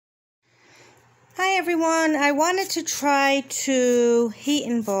everyone, I wanted to try to heat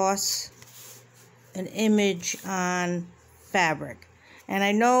emboss an image on fabric. And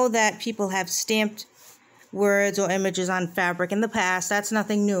I know that people have stamped words or images on fabric in the past. That's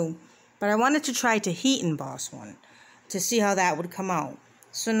nothing new. But I wanted to try to heat emboss one to see how that would come out.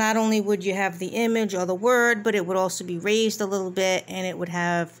 So not only would you have the image or the word, but it would also be raised a little bit and it would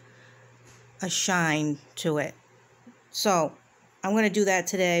have a shine to it. So I'm going to do that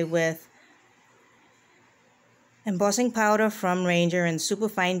today with embossing powder from Ranger in super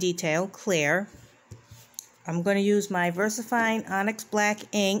fine detail, clear. I'm going to use my VersaFine Onyx Black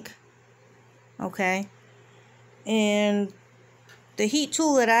ink. Okay. And the heat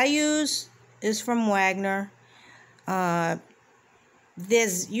tool that I use is from Wagner. You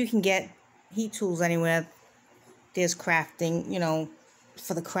can get heat tools anywhere. There's crafting,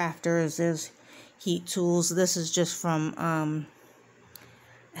 for the crafters, there's heat tools. This is just from,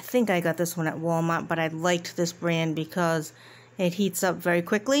 I think I got this one at Walmart, but I liked this brand because it heats up very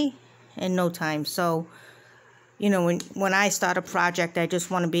quickly in no time. So, when I start a project, I just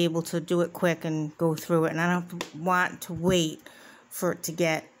want to be able to do it quick and go through it. And I don't want to wait for it to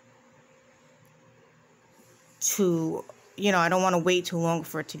get too, I don't want to wait too long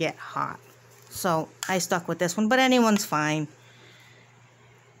for it to get hot. So I stuck with this one, but anyone's fine.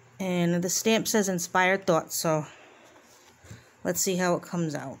 And the stamp says Inspired Thoughts, so let's see how it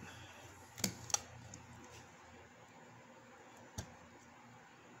comes out.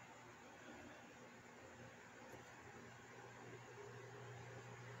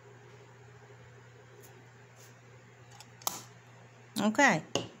 Okay.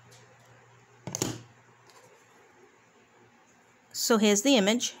 So here's the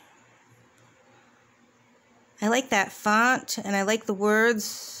image. I like that font and I like the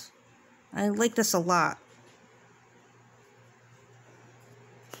words. I like this a lot.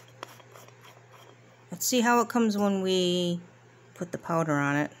 Let's see how it comes when we put the powder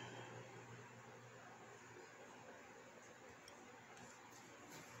on it.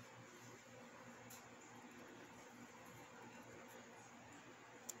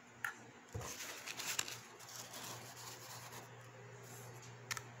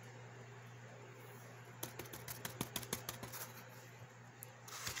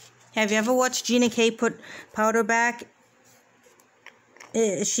 Have you ever watched Gina K put powder back?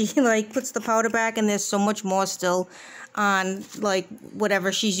 She puts the powder back and there's so much more still on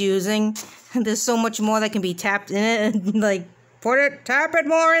whatever she's using. There's so much more that can be tapped in it and tap it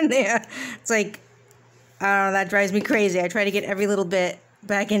more in there. It's I don't know, that drives me crazy. I try to get every little bit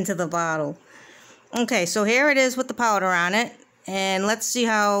back into the bottle. Okay, so here it is with the powder on it. And let's see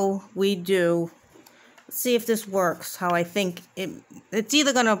how we do. Let's see if this works, how I think it's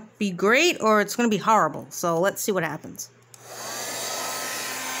either going to be great or it's going to be horrible. So let's see what happens.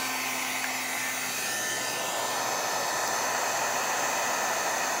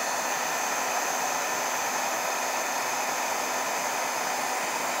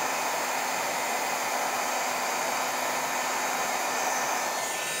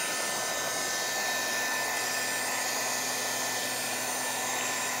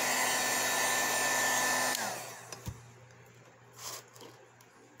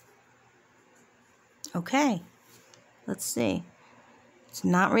 Okay, let's see. It's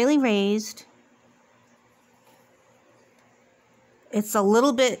not really raised. It's a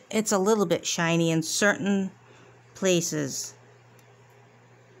little bit shiny in certain places.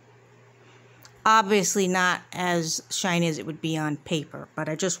 Obviously not as shiny as it would be on paper, but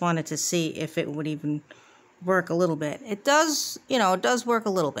I just wanted to see if it would even work a little bit. It does, it does work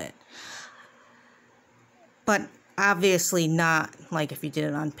a little bit. But obviously not like if you did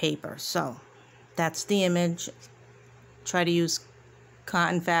it on paper. So that's the image. Try to use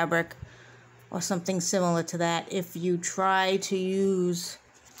cotton fabric or something similar to that. If you try to use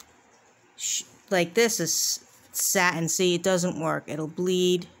this is satin, see, it doesn't work. It'll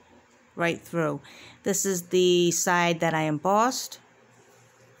bleed right through. This is the side that I embossed.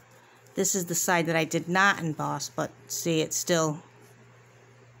 This is the side that I did not emboss, but see, it still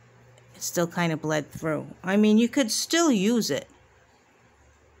kind of bled through. I mean, you could still use it.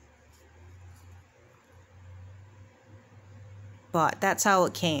 But that's how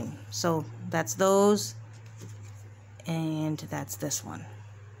it came. So that's those, and that's this one.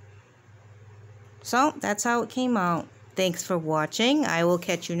 So that's how it came out. Thanks for watching. I will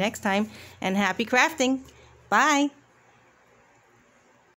catch you next time, and happy crafting. Bye.